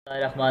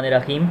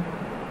Rahim.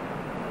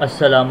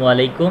 Assalamu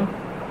alaikum.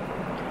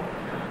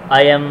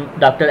 I am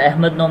Dr.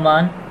 Ahmad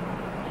Nauman,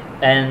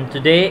 and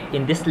today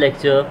in this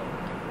lecture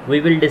we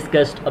will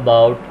discuss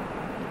about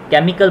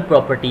chemical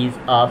properties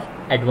of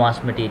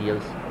advanced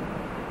materials.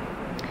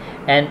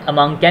 And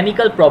among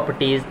chemical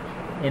properties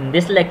in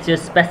this lecture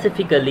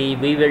specifically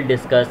we will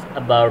discuss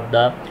about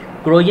the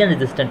corrosion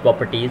resistant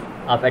properties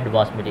of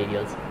advanced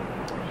materials.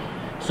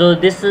 So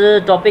this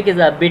topic is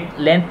a bit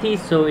lengthy,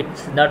 so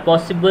it's not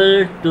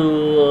possible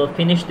to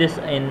finish this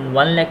in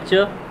one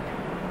lecture.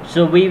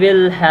 So we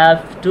will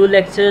have two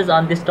lectures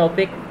on this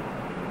topic,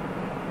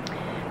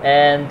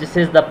 and this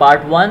is the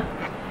part 1.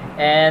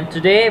 And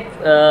today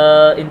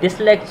in this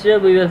lecture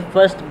we will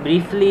first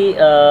briefly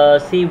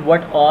see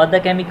what are the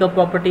chemical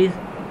properties,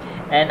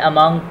 and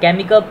among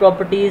chemical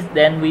properties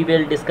then we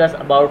will discuss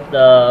about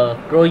the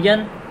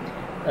corrosion,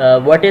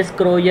 what is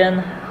corrosion,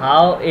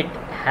 how it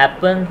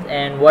happens,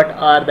 and what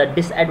are the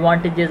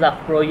disadvantages of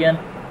corrosion,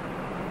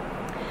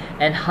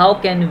 and how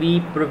can we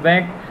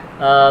prevent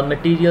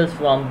materials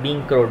from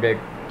being corroded.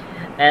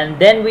 And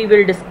then we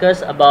will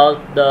discuss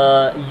about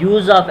the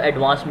use of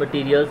advanced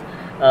materials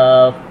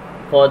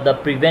for the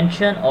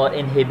prevention or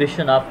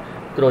inhibition of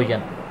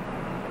corrosion.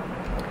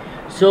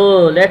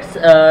 So let's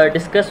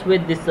discuss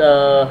with this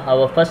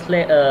our first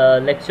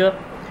lecture.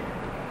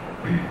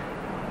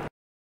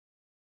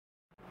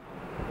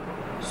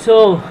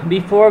 So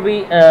before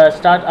we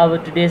start our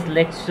today's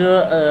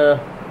lecture,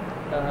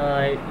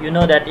 you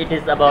know that it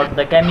is about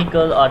the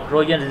chemical or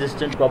corrosion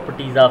resistant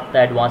properties of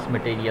the advanced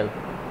material.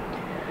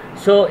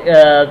 So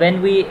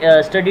when we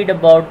studied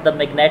about the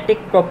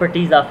magnetic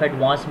properties of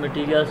advanced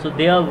material, so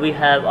there we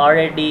have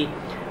already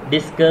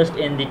discussed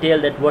in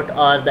detail that what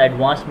are the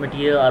advanced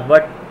material, or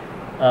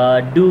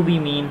what do we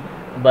mean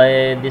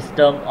by this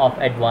term of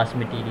advanced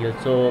material.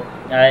 So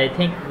I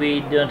think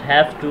we don't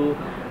have to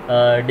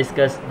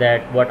discuss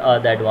that what are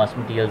the advanced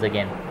materials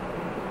again.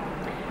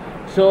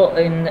 So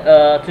in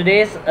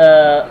today's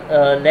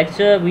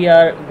lecture we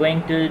are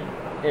going to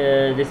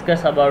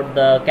discuss about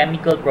the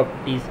chemical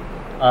properties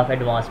of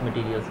advanced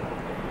materials.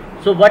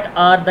 So what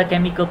are the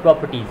chemical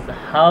properties?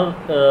 How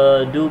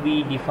do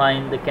we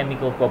define the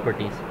chemical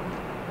properties?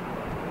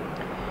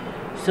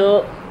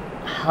 So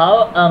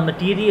how a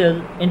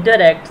material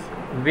interacts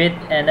with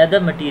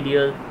another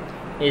material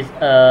is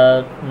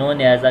known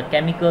as a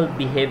chemical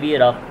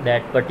behavior of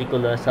that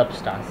particular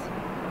substance.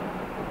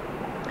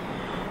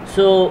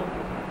 So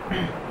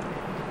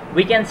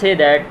we can say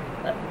that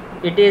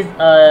it is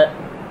a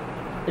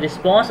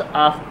response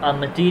of a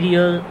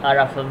material or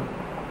of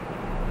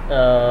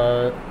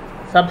a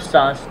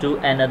substance to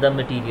another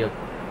material,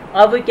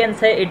 or we can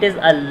say it is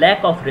a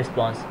lack of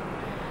response.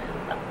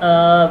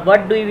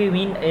 What do we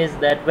mean is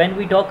that when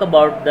we talk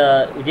about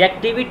the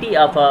reactivity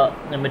of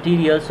a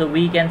material, so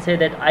we can say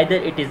that either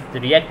it is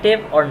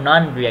reactive or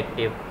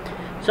non-reactive.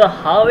 So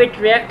how it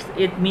reacts,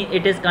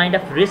 it is kind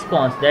of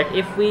response, that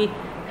if we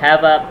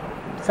have a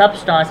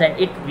substance and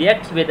it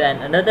reacts with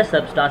another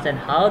substance, and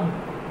how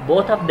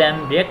both of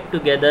them react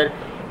together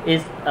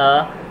is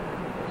a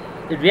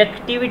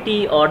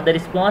reactivity or the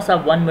response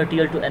of one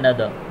material to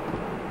another.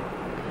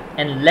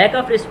 And lack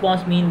of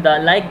response means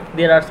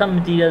there are some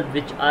materials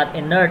which are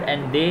inert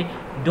and they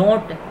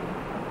don't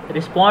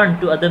respond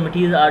to other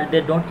materials, or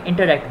they don't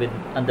interact with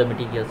other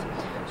materials.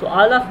 So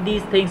all of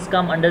these things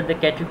come under the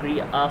category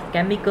of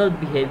chemical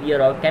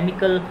behavior or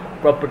chemical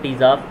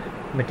properties of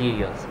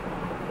materials.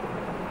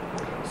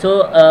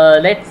 So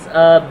let's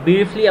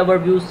briefly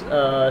overview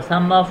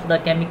some of the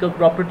chemical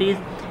properties,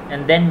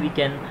 and then we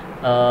can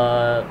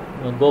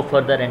go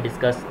further and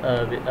discuss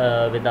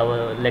with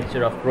our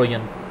lecture of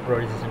corrosion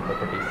resistant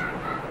properties.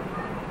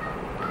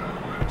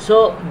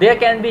 So there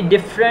can be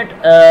different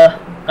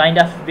kind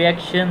of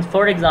reactions.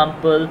 For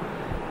example,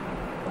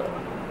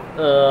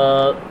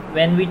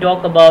 when we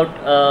talk about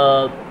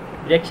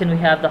reaction, we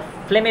have the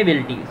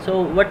flammability.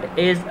 So what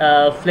is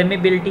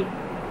flammability?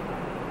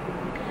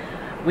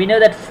 We know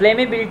that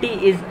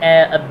flammability is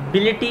an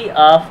ability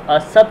of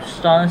a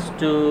substance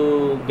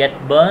to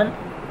get burned,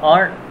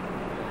 or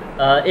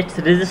it's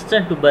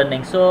resistant to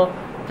burning. So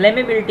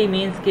flammability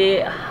means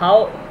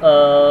how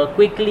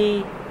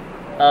quickly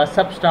a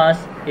substance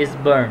is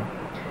burned.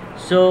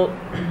 So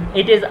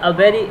it is a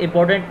very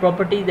important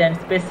property, and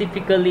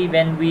specifically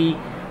when we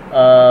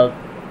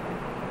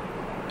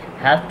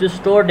have to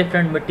store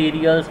different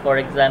materials, for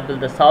example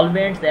the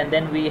solvents, and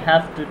then we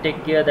have to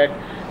take care that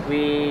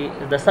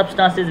the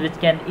substances which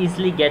can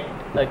easily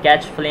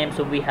catch flame,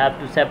 so we have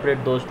to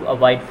separate those to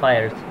avoid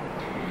fires.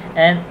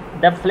 And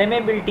the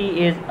flammability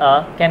is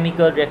a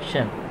chemical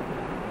reaction.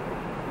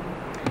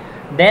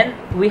 Then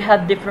we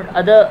have different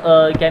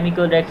other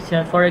chemical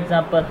reactions. For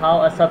example,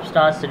 how a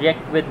substance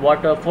react with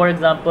water. For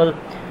example,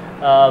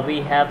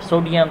 we have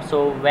sodium.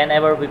 So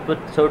whenever we put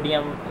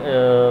sodium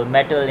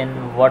metal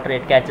in water,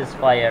 it catches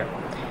fire.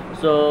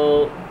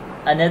 So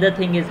another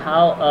thing is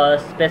how a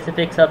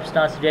specific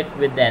substance react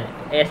with an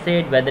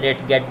acid, whether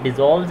it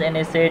dissolves in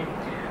acid,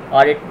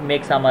 or it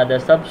makes some other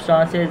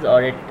substances,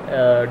 or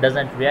it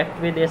doesn't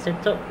react with acid.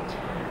 So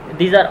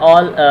these are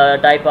all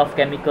type of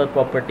chemical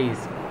properties.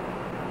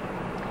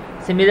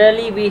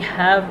 Similarly, we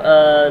have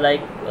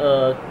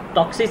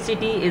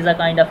toxicity is a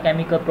kind of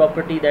chemical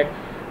property that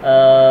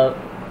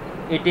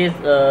it is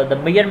the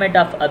measurement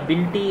of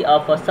ability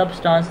of a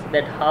substance,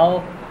 that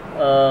how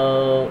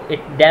it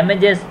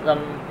damages some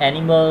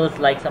animals,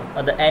 like some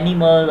other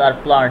animals or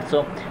plants.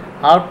 So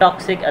how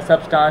toxic a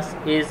substance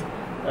is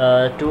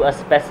to a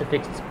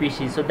specific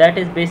species. So that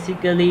is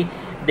basically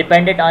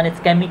dependent on its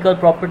chemical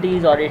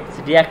properties or its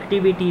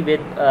reactivity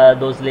with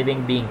those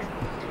living beings.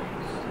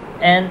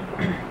 And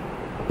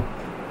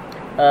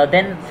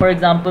then, for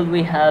example,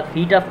 we have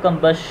heat of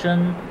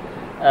combustion,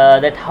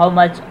 that how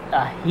much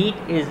heat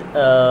is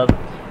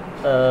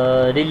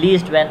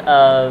released when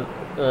a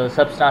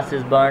substance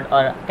is burned,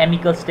 or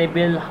chemical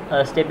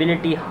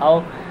stability,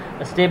 how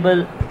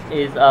stable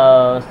is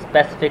a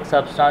specific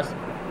substance.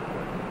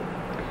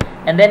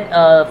 And then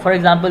for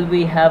example,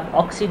 we have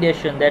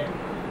oxidation, that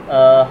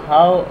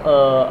how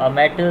a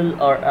metal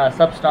or a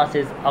substance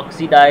is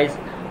oxidized,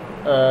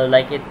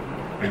 like it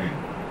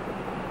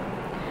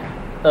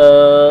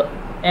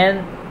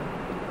and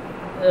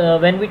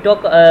when we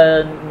talk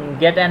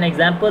get an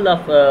example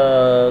of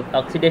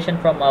oxidation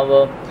from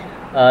our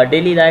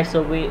daily life.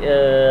 So we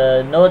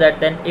know that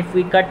then if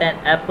we cut an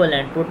apple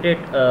and put it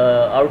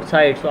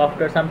outside, so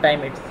after some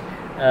time it's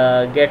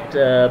get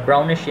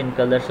brownish in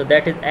color. So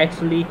that is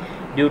actually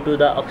due to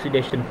the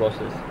oxidation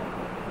process.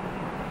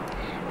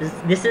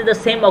 This is the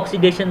same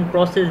oxidation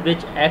process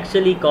which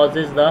actually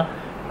causes the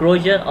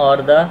corrosion or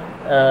the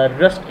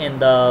rust in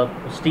the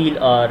steel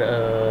or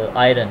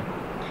iron.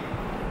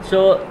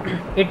 So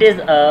it is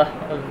a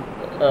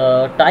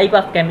type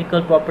of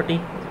chemical property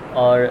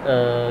or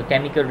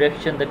chemical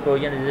reaction, the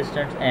corrosion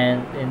resistance.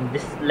 And in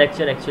this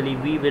lecture actually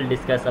we will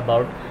discuss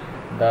about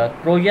the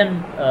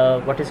corrosion,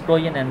 what is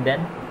corrosion, and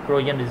then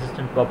corrosion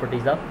resistant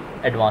properties of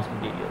advanced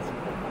materials.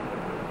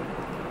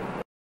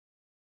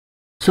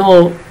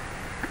 So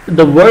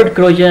the word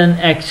corrosion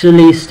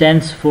actually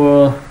stands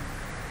for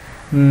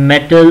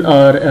metal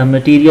or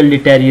material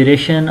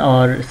deterioration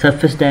or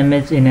surface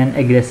damage in an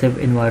aggressive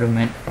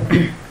environment.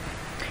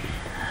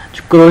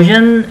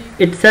 Corrosion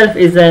itself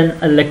is an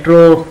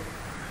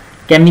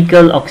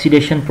electrochemical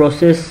oxidation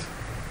process.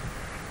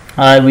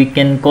 We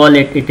can call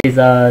it is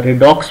a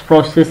redox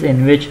process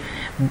in which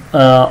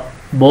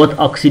both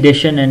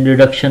oxidation and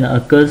reduction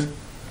occurs.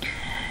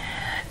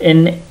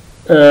 In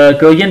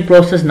corrosion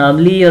process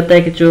normally ये होता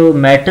है कि जो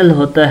metal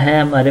होता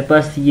है हमारे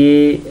पास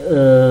ये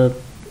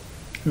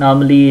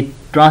normally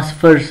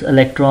transfers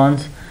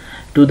electrons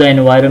to the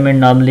environment,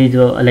 normally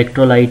जो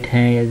electrolyte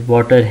है,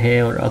 water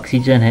है और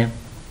oxygen है,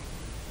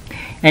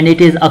 and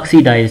it is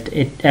oxidized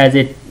as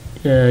it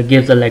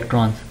gives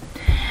electrons,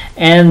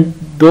 and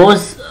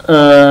those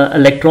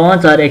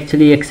electrons are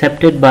actually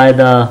accepted by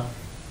the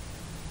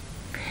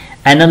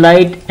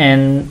analyte,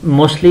 and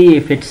mostly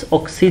if it's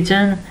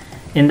oxygen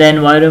in the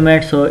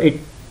environment, so it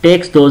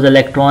takes those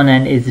electrons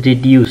and is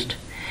reduced,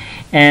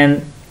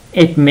 and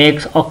it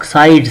makes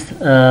oxides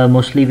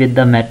mostly with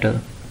the metal.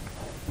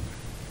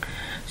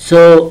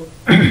 So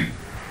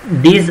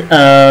these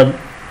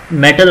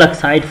metal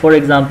oxide, for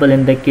example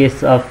in the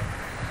case of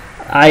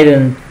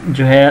iron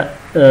जो है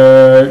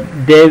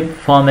they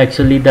form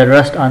actually the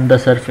rust on the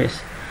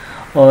surface,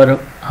 और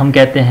हम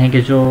कहते हैं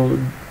कि जो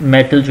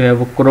metal जो है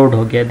वो corrode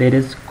हो गया, there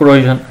is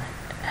corrosion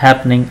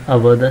happening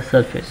over the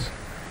surface.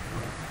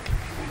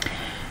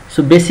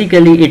 So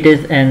basically it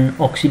is an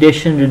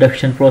oxidation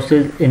reduction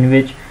process in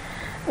which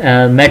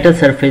metal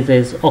surface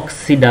is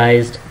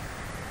oxidized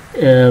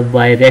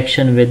by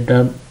reaction with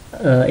the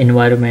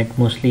environment,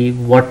 mostly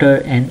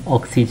water and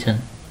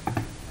oxygen.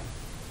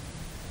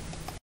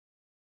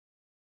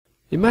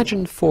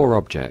 Imagine four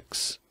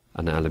objects: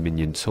 an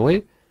aluminium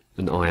toy,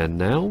 an iron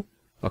nail,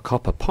 a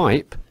copper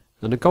pipe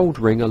and a gold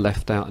ring are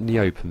left out in the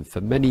open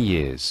for many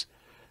years.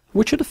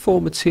 Which of the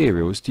four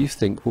materials do you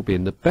think will be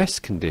in the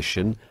best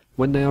condition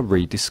when they are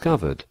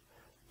rediscovered?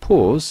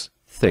 Pause,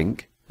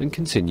 think and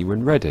continue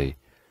when ready.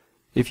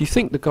 If you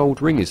think the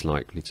gold ring is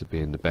likely to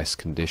be in the best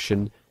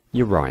condition,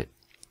 you're right.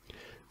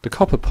 The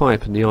copper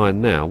pipe and the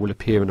iron nail will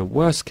appear in a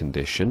worse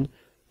condition,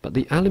 but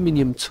the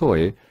aluminium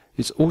toy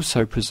is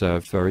also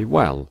preserved very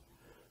well.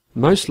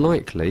 Most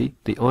likely,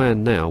 the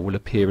iron nail will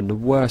appear in the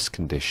worst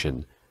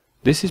condition.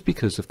 This is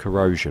because of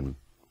corrosion.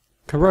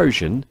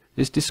 Corrosion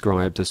is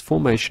described as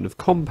formation of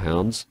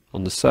compounds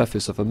on the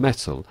surface of a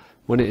metal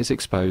when it is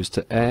exposed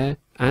to air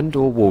and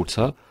or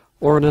water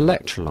or an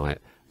electrolyte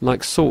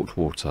like salt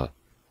water.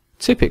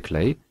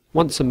 Typically,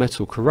 once a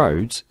metal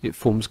corrodes, it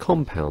forms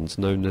compounds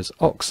known as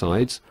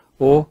oxides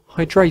or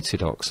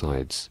hydrated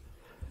oxides.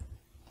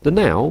 The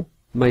nail,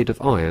 made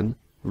of iron,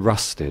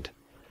 rusted.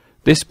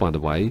 This, by the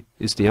way,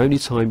 is the only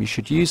time you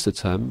should use the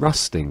term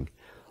rusting.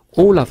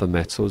 All other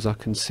metals are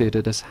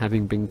considered as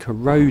having been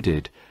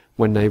corroded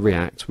when they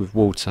react with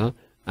water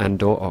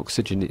and or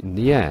oxygen in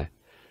the air.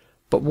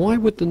 But why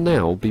would the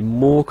nail be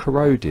more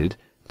corroded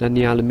than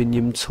the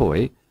aluminium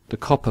toy, the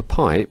copper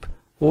pipe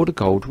or the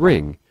gold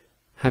ring?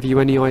 Have you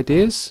any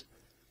ideas?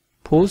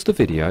 Pause the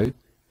video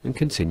and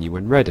continue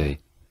when ready.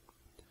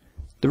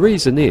 The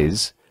reason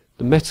is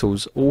the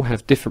metals all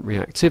have different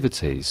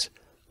reactivities.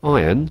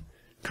 Iron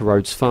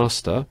corrodes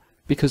faster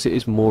because it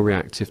is more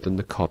reactive than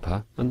the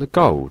copper and the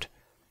gold.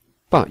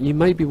 But you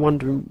may be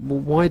wondering, well,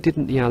 why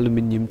didn't the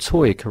aluminium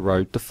toy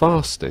corrode the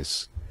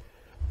fastest?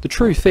 The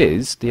truth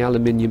is, the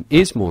aluminium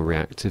is more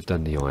reactive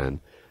than the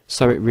iron,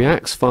 so it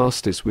reacts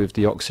fastest with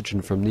the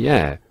oxygen from the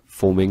air,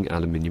 forming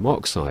aluminium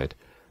oxide.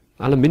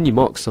 Aluminium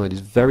oxide is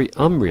very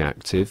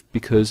unreactive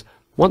because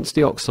once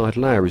the oxide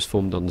layer is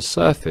formed on the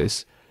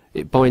surface,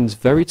 it binds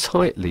very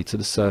tightly to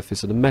the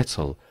surface of the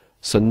metal,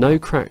 so no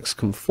cracks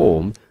can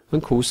form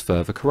and cause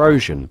further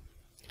corrosion.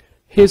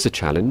 Here's a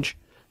challenge.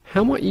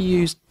 How might you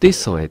use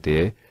this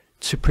idea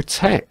to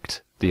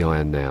protect the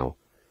iron now?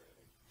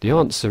 The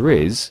answer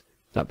is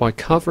that by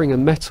covering a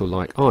metal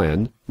like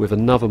iron with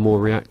another more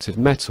reactive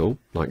metal,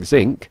 like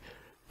zinc,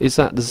 is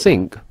that the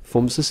zinc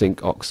forms the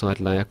zinc oxide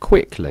layer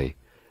quickly.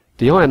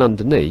 The iron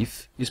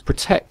underneath is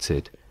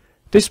protected.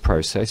 This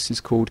process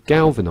is called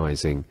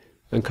galvanizing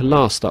and can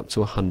last up to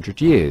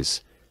 100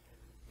 years.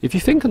 If you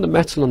think on the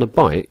metal on a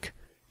bike,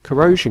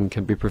 corrosion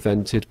can be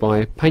prevented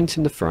by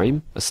painting the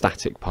frame, a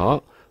static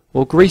part,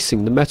 or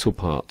greasing the metal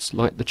parts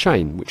like the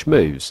chain which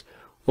moves,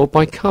 or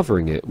by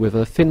covering it with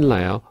a thin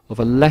layer of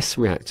a less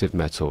reactive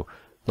metal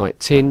like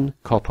tin,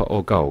 copper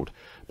or gold,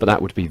 but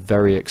that would be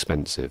very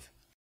expensive.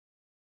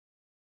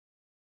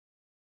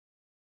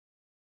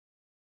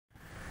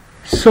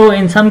 So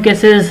in some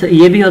cases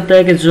ये भी होता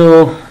है कि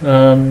जो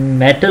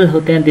metal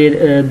होते हैं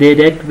they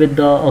react with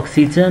the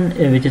oxygen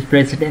which is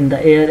present in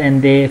the air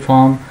and they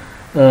form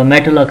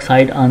metal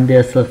oxide on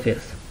their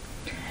surface,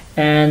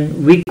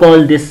 and we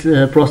call this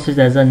process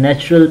as a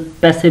natural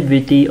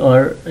passivity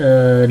or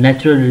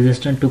natural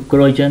resistance to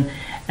corrosion,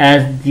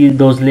 as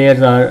those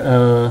layers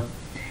are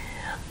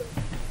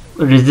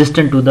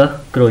resistant to the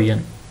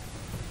corrosion.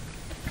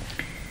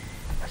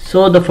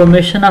 So the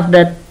formation of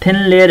that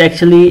thin layer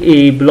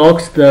actually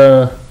blocks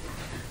the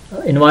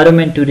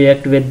environment to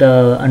react with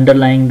the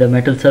underlying the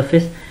metal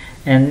surface,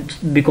 and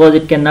because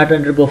it cannot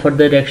undergo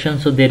further reaction,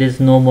 so there is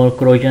no more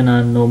corrosion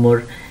or no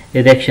more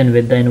reaction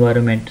with the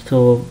environment.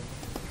 So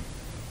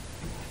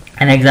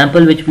an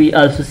example which we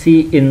also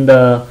see in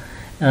the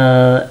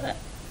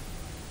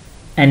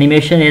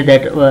animation is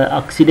that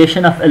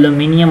oxidation of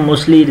aluminium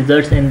mostly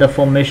results in the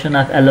formation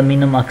of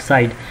aluminum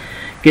oxide,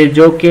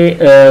 जो कि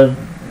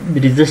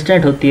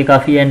resistant होती है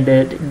काफ़ी and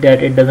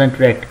that it doesn't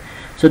react.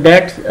 So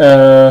that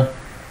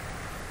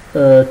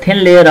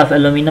thin layer of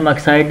aluminum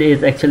oxide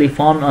is actually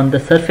formed on the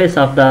surface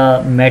of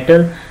the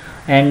metal,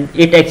 and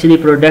it actually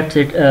protects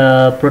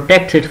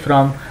it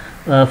from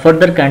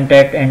further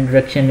contact and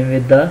reaction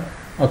with the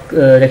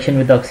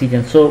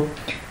oxygen. So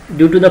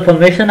due to the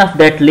formation of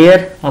that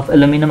layer of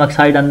aluminum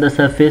oxide on the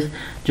surface,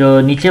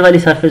 जो नीचे वाली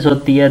surface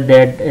होती है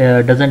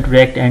that doesn't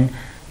react and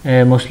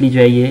mostly जो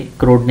है ये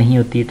corrode नहीं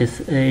होती,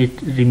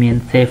 it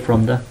remains safe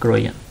from the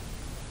corrosion.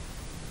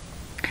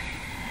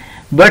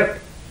 But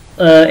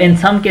in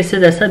some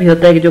cases ऐसा भी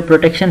होता है कि जो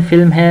protection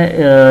film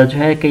है जो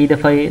है कई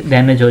दफ़ा ये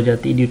damage हो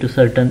जाती है due to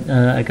certain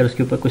अगर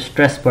उसके ऊपर कुछ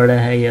stress पड़ा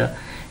है या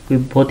कोई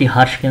बहुत ही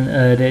harsh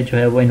जो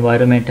है वो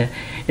environment है.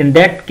 In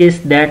that case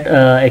that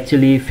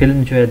actually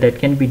film जो है that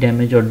can be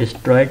damaged or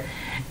destroyed,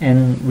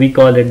 and we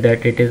call it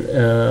that it is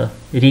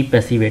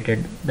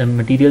repassivated. The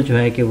material जो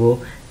है कि वो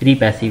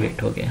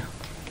repassivate हो गया.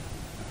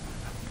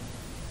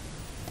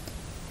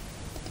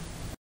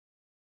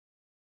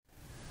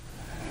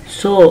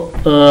 So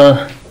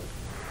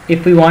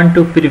if we want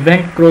to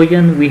prevent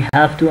corrosion, we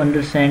have to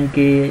understand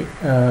कि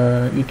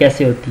ये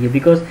कैसे होती है,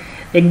 because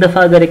एक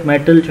दफ़ा अगर एक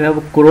मेटल जो है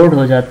वो corrode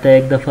हो जाता है,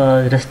 एक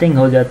दफ़ा rusting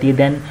हो जाती है,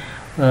 then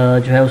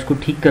जो है उसको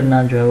ठीक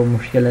करना जो है वो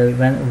मुश्किल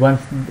है.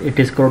 Once it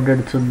is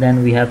corroded, so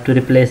then we have to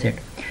replace it.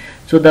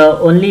 So the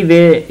only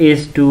way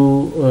is to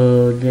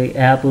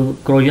आप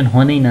corrosion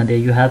होने ही ना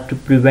दे, you have to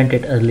prevent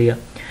it earlier.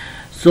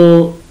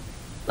 So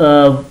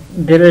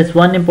there is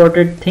one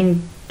important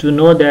thing to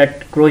know,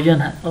 that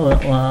corrosion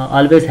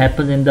always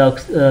happens in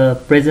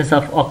the presence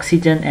of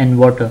oxygen and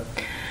water.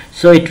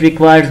 So it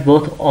requires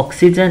both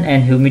oxygen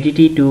and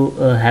humidity to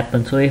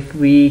happen. So if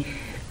we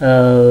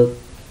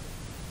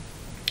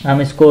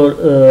हम इसको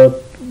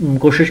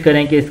कोशिश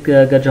करें कि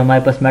इसका अगर जो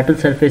हमारे पास metal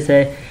surface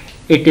है,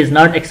 it is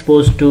not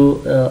exposed to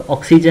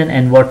oxygen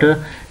and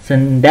water, so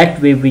in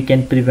that way we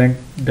can prevent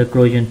the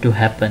corrosion to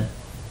happen.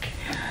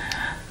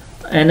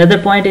 Another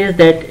point is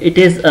that it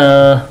is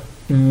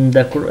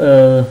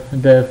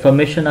the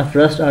formation of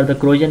rust or the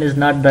corrosion is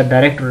not the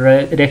direct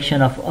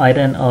reaction of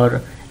iron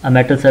or a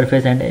metal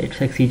surface and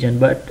its oxygen,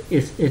 but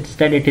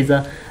instead it is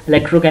a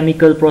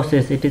electrochemical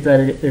process. It is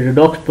a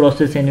redox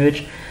process in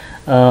which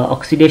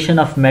oxidation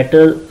of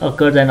metal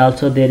occurs, and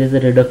also there is a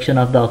reduction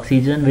of the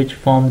oxygen which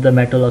forms the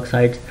metal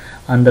oxides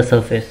on the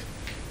surface,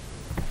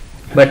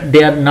 but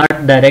they are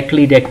not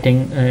directly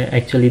reacting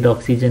actually the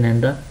oxygen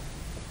and the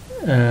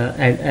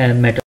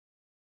metal.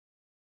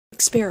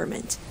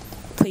 Experiment.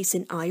 Place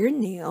an iron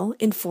nail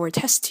in 4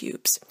 test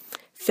tubes.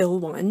 Fill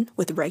one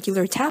with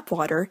regular tap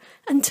water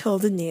until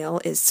the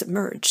nail is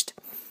submerged.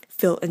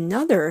 Fill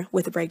another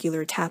with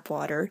regular tap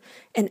water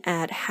and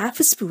add half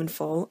a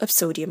spoonful of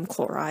sodium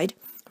chloride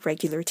like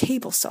regular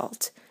table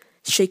salt.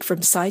 Shake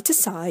from side to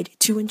side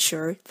to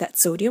ensure that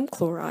sodium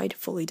chloride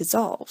fully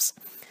dissolves.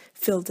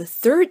 Fill the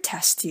third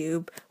test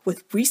tube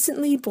with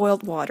recently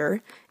boiled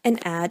water and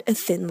add a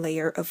thin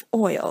layer of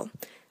oil.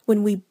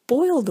 When we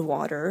boil the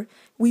water,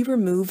 we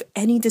remove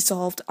any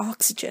dissolved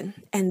oxygen,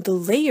 and the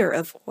layer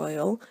of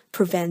oil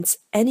prevents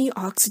any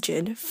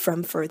oxygen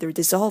from further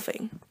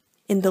dissolving.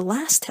 In the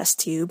last test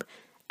tube,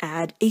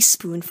 add a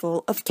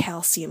spoonful of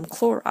calcium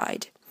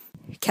chloride.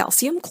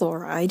 Calcium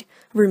chloride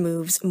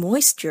removes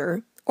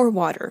moisture or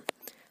water.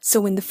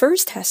 So in the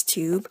first test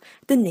tube,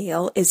 the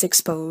nail is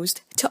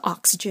exposed to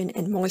oxygen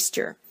and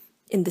moisture.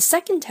 In the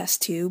second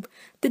test tube,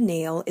 the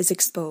nail is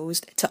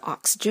exposed to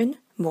oxygen,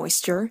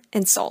 moisture,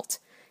 and salt.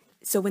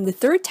 So in the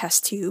third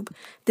test tube,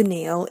 the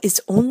nail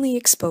is only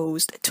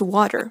exposed to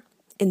water.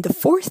 In the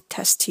fourth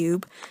test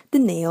tube, the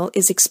nail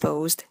is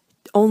exposed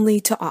only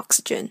to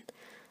oxygen.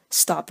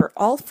 Stopper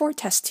all 4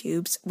 test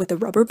tubes with a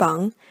rubber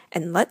bung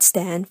and let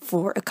stand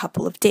for a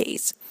couple of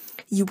days.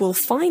 You will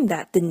find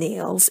that the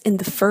nails in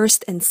the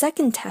first and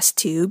second test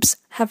tubes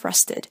have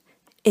rusted.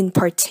 In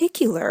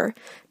particular,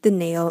 the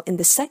nail in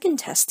the second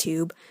test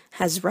tube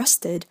has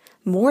rusted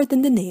more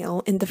than the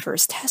nail in the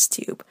first test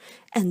tube,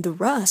 and the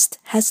rust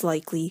has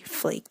likely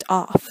flaked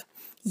off.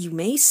 You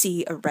may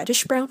see a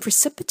reddish-brown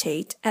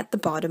precipitate at the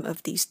bottom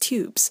of these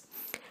tubes.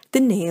 The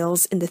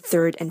nails in the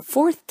third and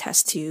fourth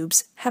test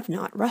tubes have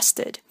not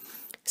rusted.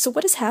 So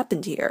what has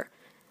happened here?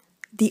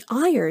 The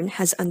iron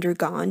has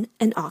undergone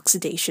an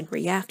oxidation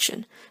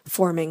reaction,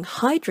 forming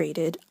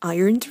hydrated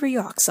iron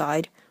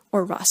trioxide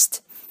or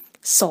rust.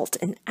 Salt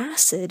and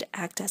acid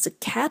act as a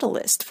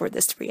catalyst for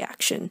this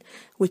reaction,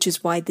 which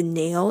is why the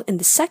nail in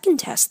the second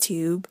test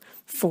tube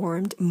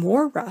formed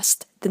more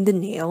rust than the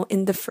nail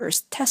in the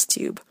first test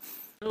tube.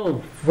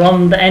 So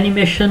from the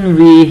animation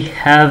we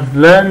have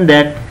learned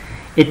that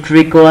it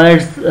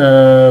requires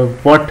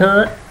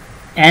water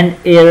and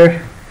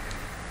air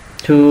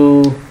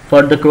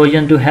for the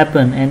corrosion to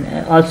happen,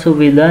 and also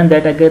we learned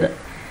that अगर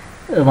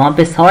वहाँ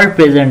पे salt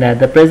present है,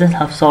 the presence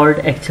of salt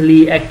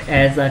actually act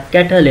as a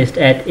catalyst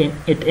and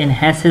it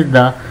enhances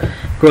the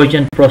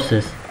corrosion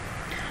process.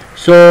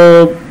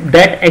 So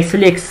that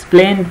actually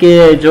explain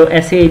कि जो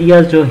ऐसे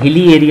areas जो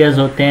hilly areas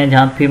होते हैं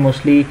जहाँ पे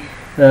mostly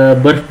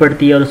बर्फ़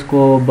पड़ती है और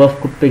उसको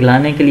बर्फ़ को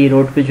पिघलाने के लिए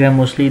रोड पे जो है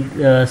mostly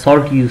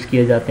salt यूज़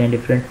किए जाते हैं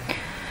different.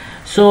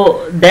 सो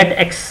दैट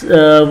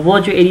वो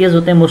जो एरियाज़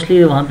होते हैं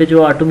मोस्टली वहाँ पे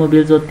जो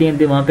ऑटोमोबाइल्स होती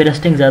हैं वहाँ पे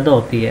रस्टिंग ज़्यादा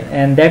होती है,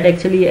 एंड दैट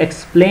एक्चुअली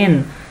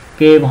एक्सप्लेन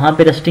कि वहाँ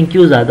पे रस्टिंग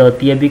क्यों ज़्यादा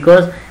होती है,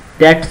 बिकॉज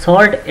दैट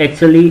सॉल्ट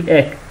एक्चुअली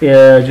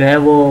जो है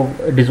वो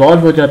डिज़ोल्व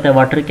हो जाता है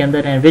वाटर के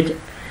अंदर, and which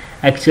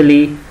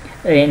actually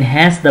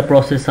enhance the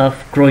process of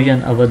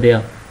corrosion over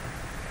there.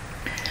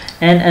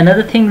 And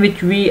another thing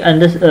which we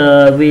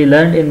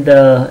learned in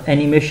the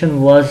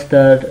animation was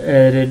the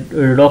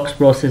redox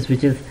process,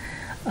 which is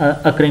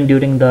occurring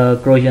during the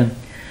corrosion.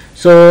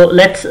 So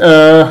let's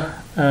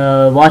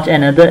watch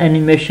another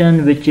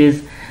animation which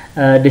is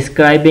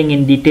describing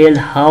in detail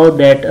how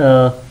that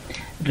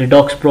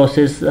redox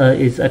process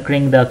is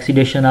occurring, the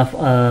oxidation of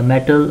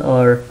metal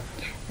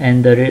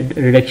and the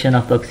reduction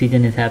of the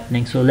oxygen is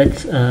happening. So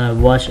let's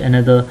watch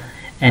another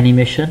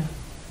animation.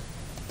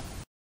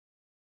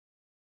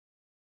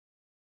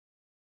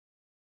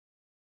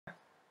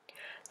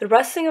 The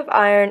rusting of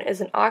iron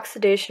is an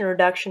oxidation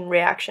reduction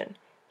reaction.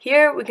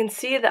 Here we can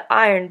see the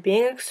iron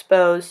being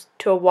exposed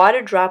to a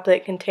water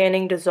droplet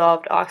containing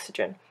dissolved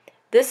oxygen.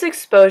 This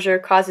exposure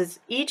causes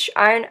each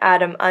iron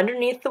atom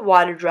underneath the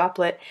water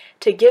droplet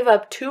to give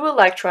up 2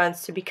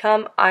 electrons to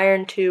become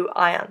iron 2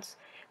 ions.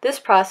 This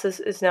process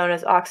is known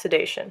as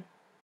oxidation.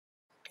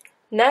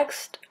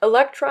 Next,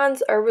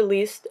 electrons are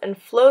released and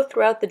flow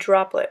throughout the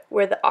droplet,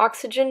 where the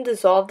oxygen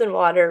dissolved in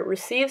water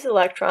receives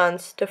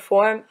electrons to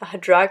form a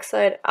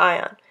hydroxide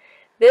ion.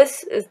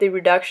 This is the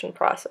reduction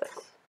process.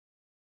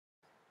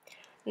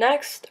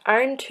 Next,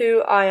 iron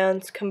 2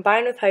 ions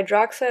combine with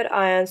hydroxide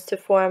ions to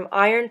form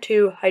iron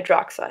 2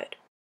 hydroxide.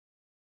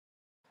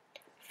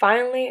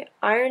 Finally,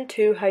 iron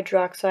 2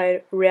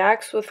 hydroxide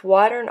reacts with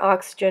water and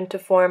oxygen to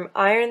form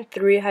iron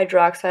 3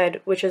 hydroxide,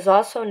 which is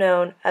also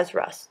known as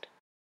rust.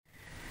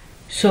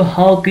 So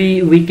how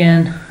we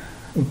can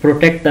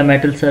protect the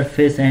metal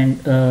surface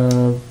and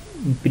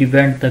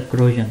prevent the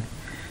corrosion?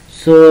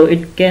 So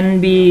it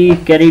can be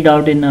carried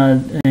out in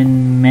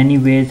many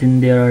ways,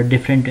 and there are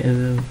different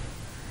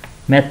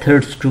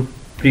methods to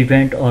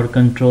prevent or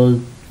control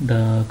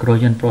the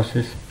corrosion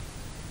process.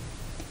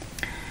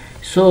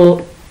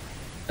 So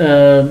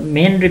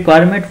main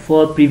requirement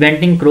for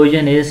preventing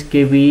corrosion is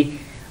that we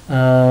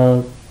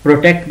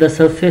protect the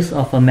surface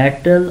of a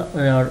metal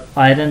or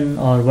iron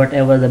or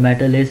whatever the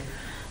metal is,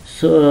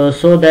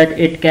 so that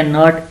it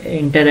cannot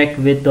interact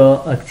with the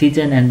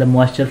oxygen and the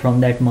moisture from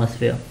the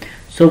atmosphere.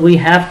 So we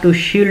have to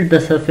shield the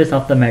surface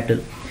of the metal.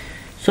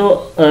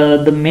 So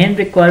the main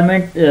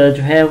requirement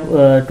जो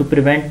है to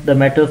prevent the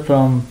metal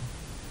from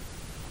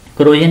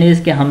corrosion is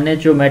कि हमने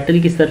जो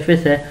metal की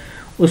surface है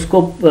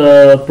उसको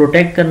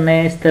protect करना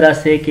है इस तरह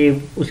से कि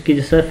उसकी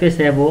जो surface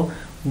है वो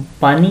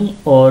पानी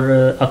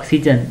और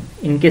oxygen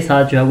इनके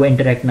साथ जो है वो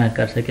इंटरेक्ट ना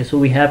कर सके. So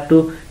we have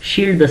to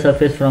shield the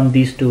surface from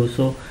these two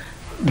so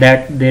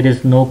that there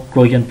is no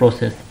corrosion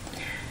process.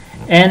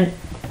 And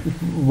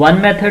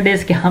one method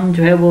is कि हम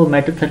जो है वो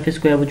मेटल सरफेस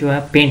को है वो जो है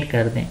पेंट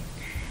कर दें.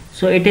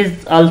 So it is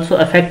also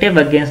effective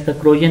against the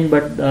corrosion,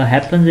 but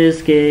happens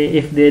is के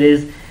if there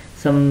is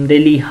some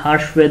really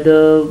harsh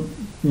weather,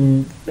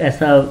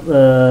 ऐसा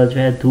जो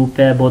है धूप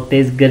है, बहुत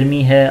तेज़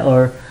गर्मी है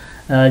और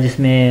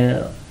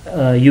जिसमें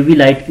UV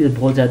लाइट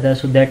बहुत ज़्यादा है,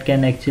 so that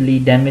can actually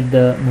damage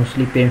the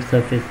mostly paint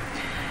surface.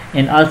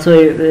 And also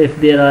if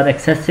there are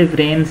excessive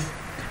rains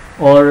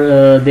और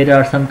there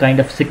are some kind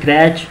of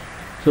scratch,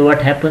 so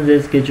what happens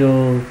is कि जो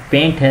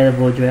पेंट है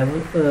वो जो है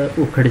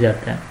वो उखड़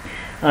जाता है.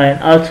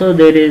 And also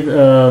there is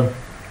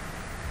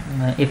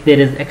if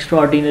there is extra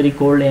ordinary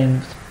cold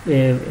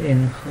in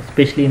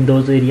especially in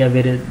those area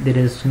where there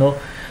is snow,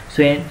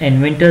 so in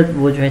winter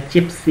वो जो है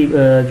चिप्स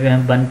जो है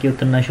बन के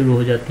उतरना शुरू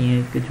हो जाती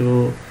हैं कि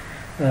जो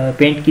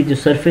पेंट की जो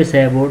सरफेस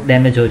है वो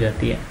डैमेज हो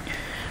जाती है.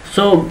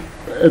 सो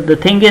द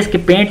थिंग इज़ कि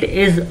paint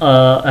is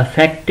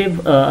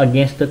effective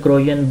against the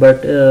corrosion,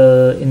 but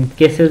in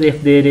cases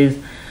if there is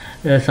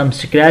some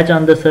scratch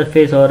on the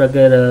surface और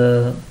अगर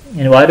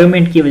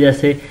environment की वजह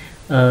से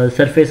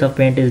surface of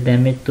paint is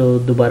damaged तो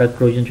दोबारा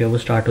corrosion जो है वो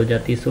start हो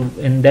जाती है. So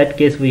in that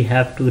case we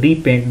have to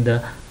repaint the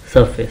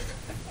surface.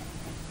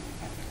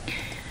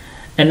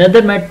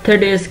 Another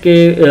method is के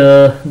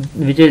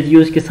which is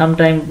used कि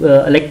sometimes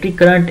electric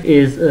current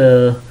is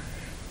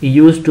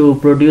used to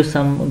produce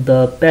some the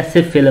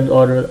passive films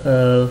or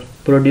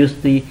produce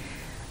the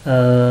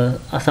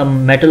some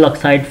metal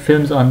oxide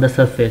films on the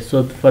surface.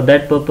 So for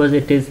that purpose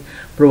it is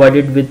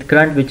provided with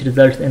current which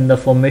results in the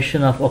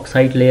formation of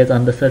oxide layers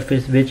on the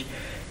surface which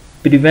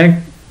prevent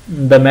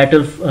the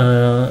metal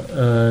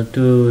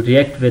to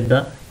react with the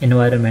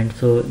environment.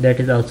 So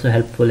that is also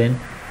helpful in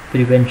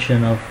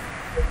prevention of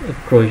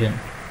corrosion.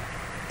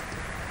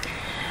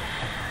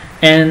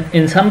 And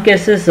in some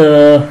cases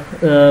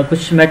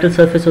कुछ metal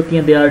surface होती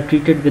हैं, they are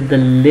treated with the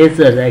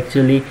laser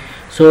actually,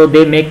 so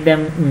they make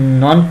them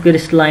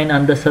non-crystalline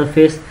on the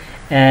surface.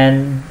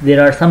 And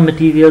there are some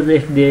materials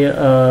if they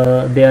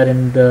are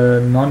in the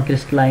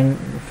non-crystalline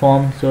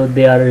form, so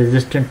they are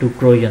resistant to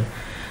corrosion.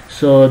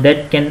 So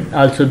that can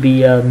also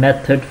be a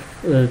method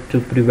to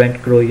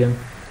prevent corrosion.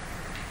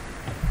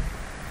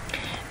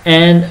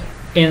 And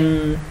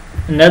in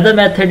another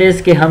method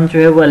is कि हम जो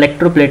है वो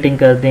electroplating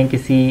कर दें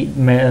किसी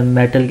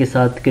metal के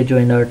साथ के जो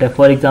inert है.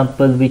 For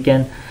example, we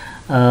can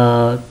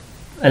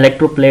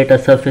electroplate a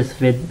surface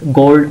with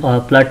gold or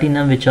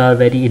platinum which are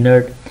very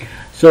inert.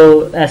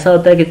 So ऐसा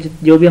होता है कि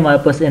जो भी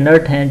हमारे पास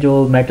inert हैं,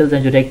 जो metals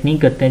हैं जो react नहीं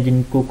करते हैं,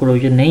 जिनको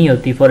corrosion नहीं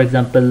होती, for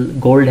example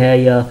gold है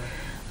या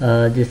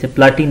जैसे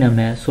प्लाटिनम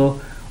है,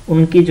 सो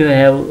उनकी जो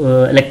है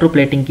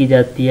इलेक्ट्रोप्लेटिंग की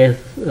जाती है,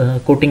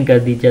 कोटिंग कर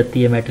दी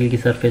जाती है मेटल की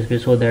सरफेस पे,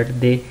 so that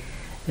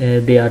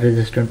they are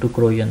resistant to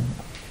corrosion.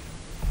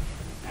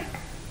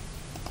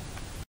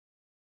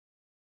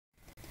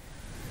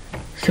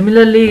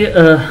 Similarly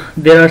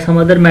there are some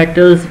other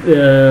metals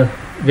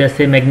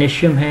जैसे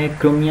मैग्नीशियम है,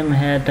 क्रोमियम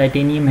है,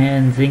 टाइटेनियम है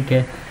एंड जिंक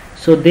है.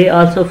 सो they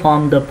also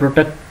form the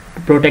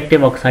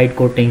protective oxide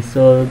coating.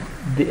 So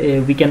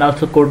we can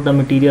also coat the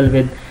material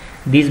with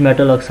these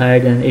metal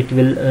oxide and it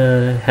will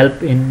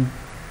help in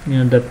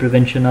the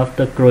prevention of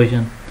the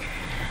corrosion.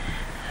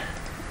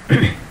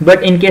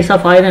 But in case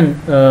of iron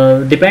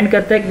depend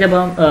करता है कि जब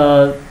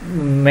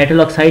हम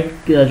metal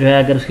oxide जो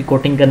है अगर उसकी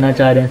coating करना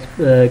चाह रहे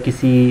हैं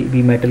किसी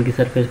भी metal की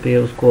surface पे,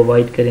 उसको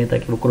avoid करें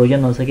ताकि वो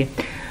corrosion हो सके.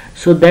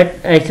 So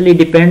that actually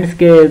depends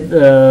के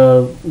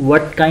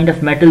what kind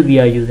of metal we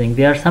are using.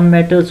 There are some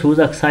metals whose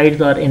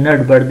oxides are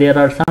inert, but there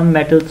are some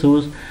metals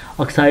whose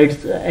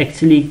oxides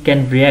actually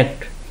can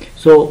react.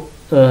 So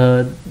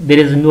there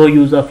is no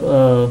use of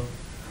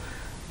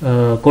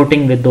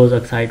coating with those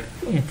oxide.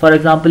 For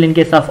example, in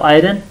case of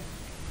iron,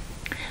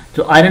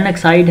 so iron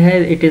oxide है,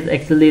 it is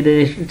actually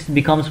it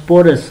becomes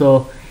porous.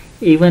 So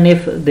even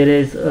if there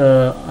is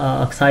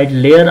oxide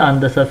layer on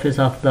the surface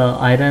of the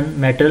iron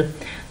metal,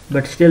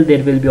 but still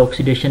there will be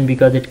oxidation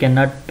because it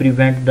cannot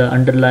prevent the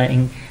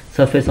underlying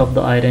surface of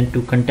the iron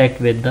to contact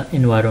with the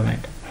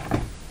environment.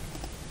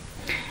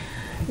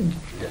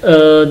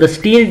 The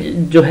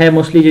steel जो है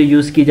mostly जो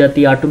use की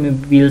जाती है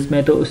automobiles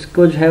में, तो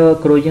उसको जो है वो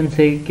corrosion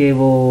से कि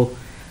वो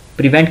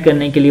प्रिवेंट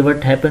करने के लिए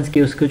व्हाट हैपन्स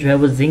कि उसको जो है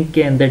वो जिंक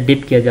के अंदर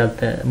डिप किया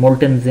जाता है,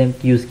 मोल्टन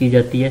जिंक यूज़ की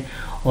जाती है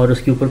और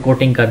उसके ऊपर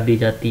कोटिंग कर दी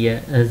जाती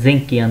है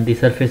जिंक की on the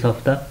surface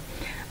of the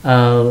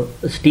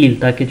steel,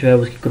 ताकि जो है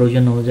उसकी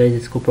corrosion हो जाए,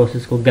 जिसको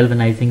प्रोसेस को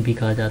गैल्वेनाइजिंग भी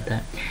कहा जाता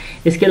है.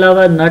 इसके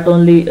अलावा not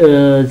only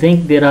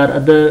zinc, there are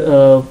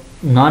other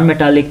non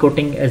metallic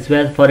coating as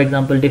well. For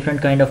example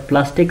different kind of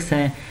plastics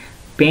हैं,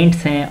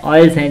 पेंट्स हैं,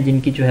 ऑयल्स हैं,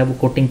 जिनकी जो है वो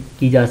कोटिंग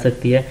की जा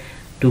सकती है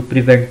to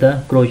prevent the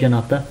corrosion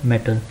of the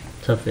metal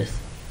surface.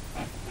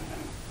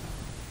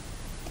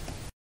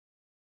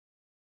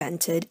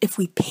 If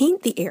we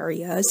paint the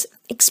areas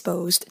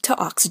exposed to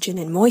oxygen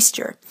and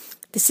moisture.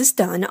 This is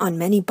done on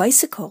many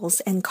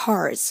bicycles and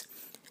cars.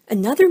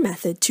 Another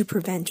method to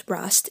prevent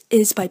rust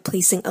is by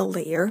placing a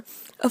layer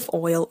of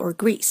oil or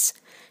grease.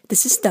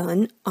 This is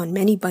done on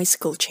many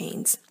bicycle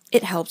chains.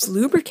 It helps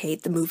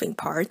lubricate the moving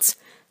parts,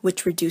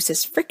 which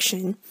reduces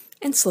friction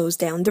and slows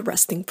down the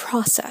rusting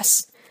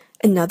process.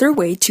 Another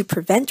way to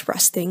prevent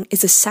rusting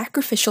is a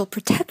sacrificial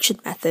protection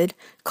method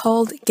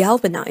called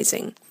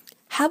galvanizing.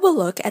 Have a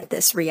look at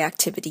this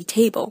reactivity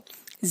table.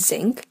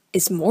 Zinc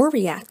is more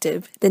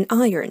reactive than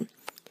iron.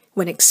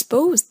 When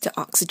exposed to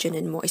oxygen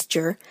and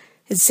moisture,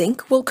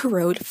 zinc will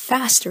corrode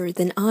faster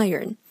than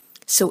iron.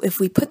 So if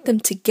we put them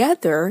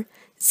together,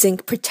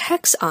 zinc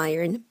protects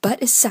iron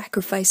but is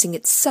sacrificing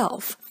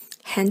itself,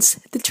 hence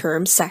the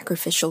term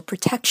sacrificial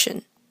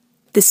protection.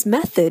 This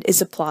method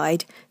is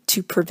applied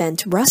to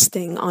prevent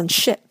rusting on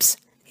ships.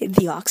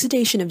 The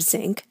oxidation of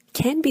zinc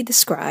can be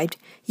described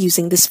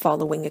using this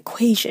following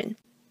equation.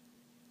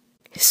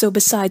 So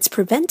besides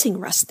preventing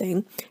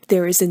rusting,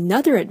 there is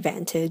another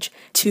advantage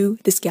to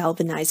this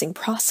galvanizing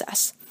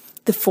process.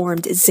 The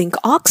formed zinc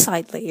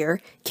oxide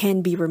layer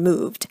can be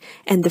removed,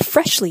 and the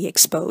freshly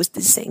exposed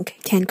zinc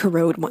can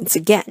corrode once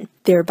again,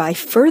 thereby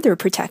further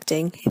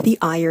protecting the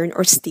iron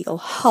or steel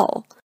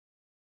hull.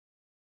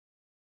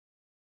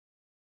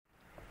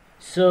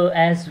 So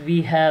as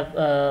we have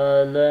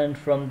learned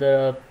from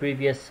the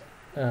previous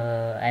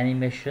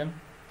animation,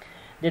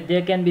 that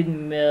there can be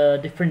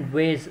different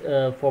ways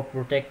for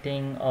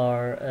protecting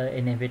or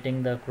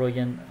inhibiting the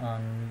corrosion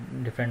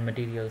on different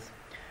materials.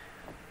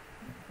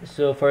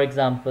 So for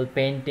example,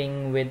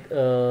 painting with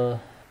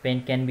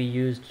paint can be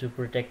used to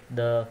protect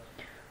the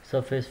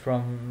surface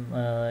from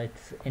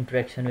its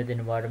interaction with the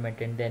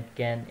environment, and that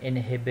can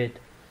inhibit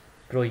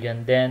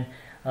corrosion. Then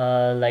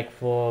like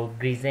for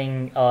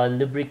greasing or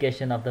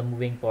lubrication of the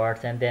moving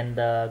parts, and then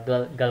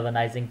the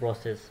galvanizing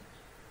process.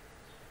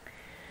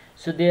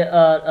 So there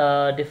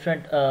are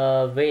different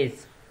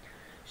ways.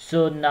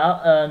 So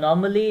now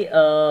normally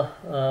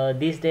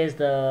these days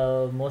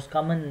the most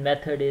common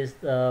method is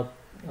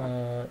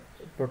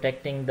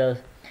protecting the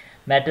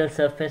metal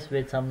surface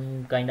with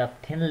some kind of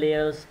thin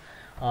layers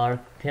or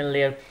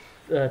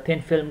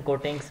thin film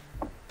coatings.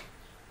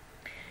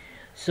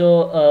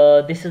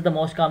 So this is the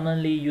most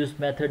commonly used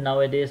method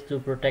nowadays to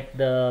protect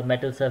the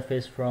metal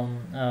surface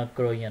from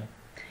corrosion.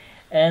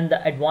 And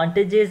the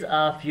advantages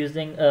of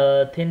using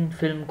thin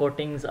film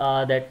coatings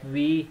are that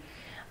we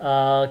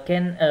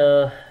can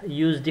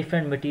use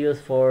different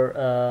materials for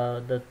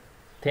the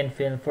thin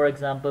film. For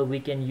example, we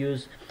can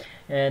use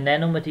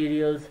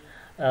nanomaterials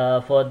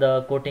for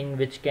the coating,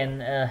 which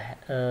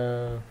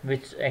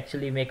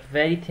actually make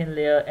very thin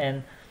layer,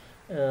 and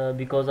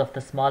because of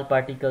the small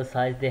particle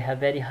size, they have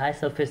very high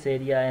surface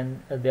area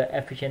and their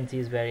efficiency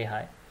is very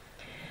high.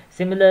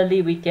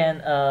 Similarly, we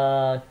can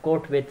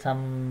coat with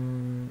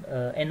some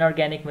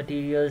inorganic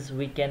materials,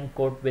 we can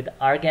coat with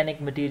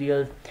organic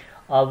materials,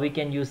 or we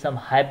can use some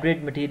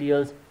hybrid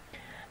materials.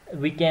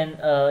 We can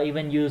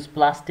even use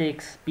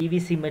plastics,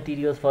 PVC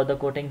materials for the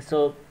coating.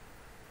 So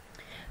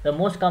the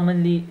most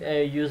commonly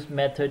used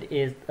method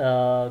is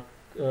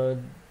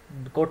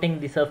coating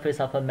the surface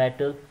of a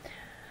metal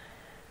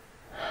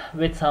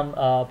with some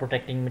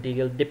protecting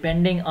material,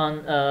 depending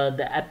on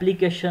the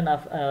application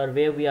of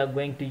where we are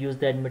going to use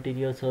that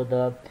material. So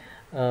the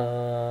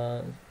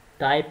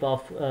type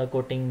of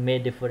coating may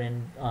differ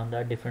on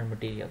the different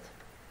materials.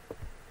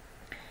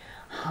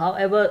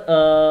 However,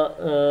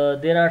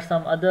 there are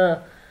some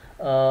other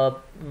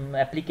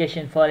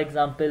application. For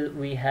example,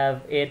 we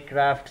have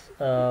aircrafts,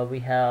 we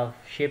have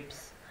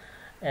ships,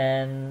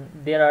 and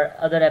there are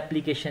other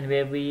application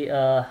where we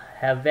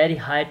have very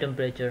high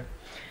temperature.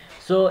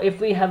 So if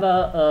we have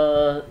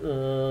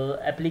a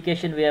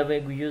application where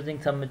we're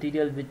using some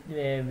material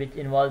which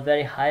involves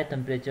very high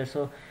temperature,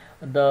 so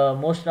the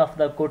most of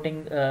the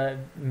coating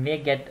may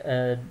get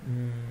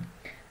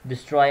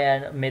destroyed,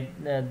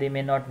 and they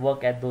may not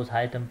work at those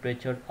high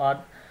temperatures,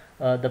 or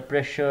the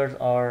pressures,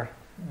 or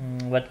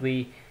what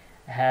we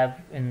have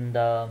in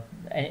the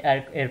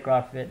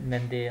aircraft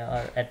when they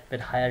are at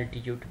high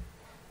altitude.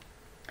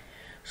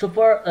 So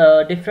for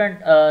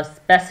different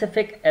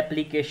specific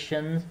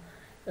applications,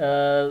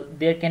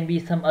 there can be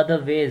some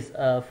other ways.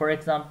 For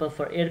example,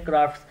 for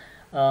aircrafts,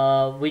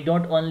 we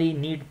don't only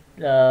need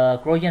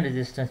corrosion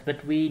resistance,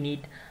 but we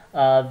need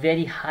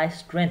very high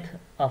strength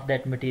of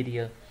that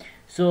material.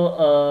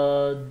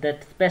 So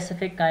that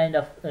specific kind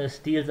of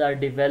steels are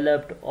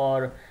developed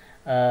or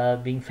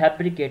being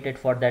fabricated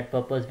for that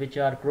purpose, which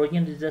are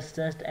corrosion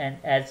resistant, and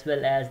as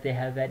well as they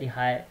have very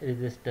high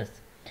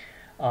resistance,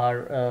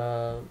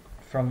 or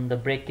from the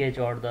breakage,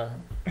 or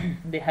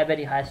they have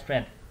very high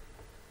strength.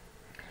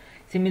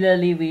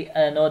 Similarly, we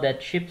know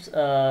that ships,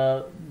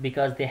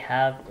 because they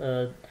have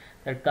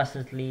they're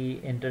constantly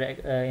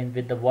interact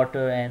with the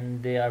water,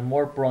 and they are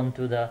more prone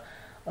to the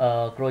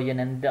corrosion,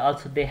 and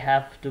also they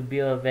have to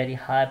bear very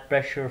high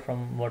pressure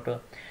from water.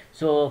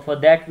 So for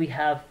that, we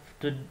have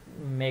to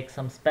make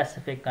some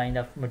specific kind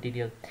of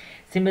material.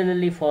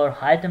 Similarly, for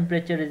high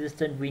temperature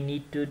resistant, we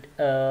need to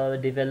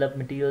develop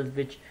materials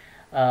which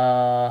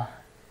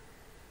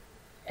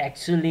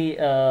actually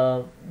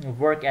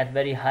work at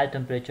very high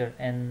temperature.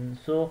 And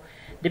so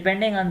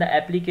depending on the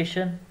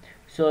application,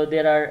 so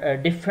there are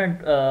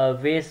different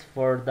ways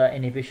for the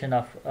inhibition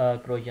of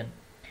corrosion.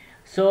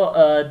 So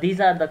these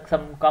are the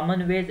some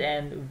common ways,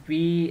 and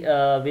we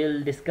will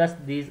discuss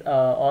these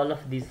all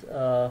of these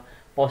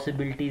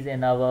possibilities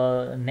in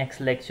our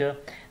next lecture,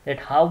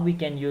 that how we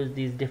can use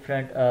these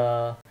different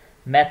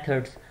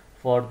methods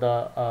for the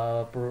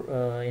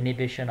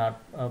inhibition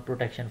or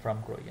protection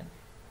from corrosion.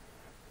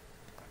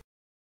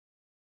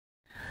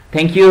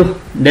 Thank you,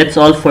 that's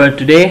all for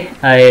today.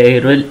 I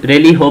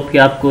really hope कि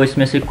आपको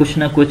इसमें से कुछ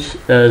ना कुछ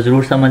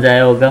ज़रूर समझ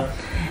आया होगा.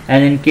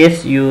 And in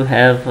case you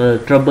have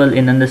trouble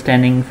in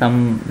understanding some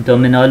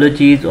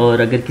terminologies,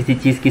 और अगर किसी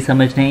चीज़ की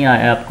समझ नहीं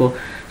आया आपको,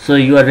 so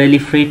you are really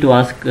free to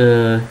ask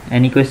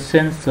any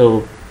question. So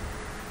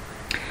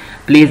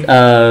please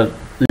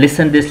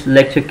listen this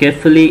lecture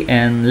carefully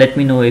and let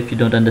me know if you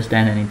don't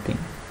understand anything.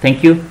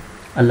 Thank you.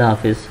 Allah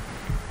Hafiz.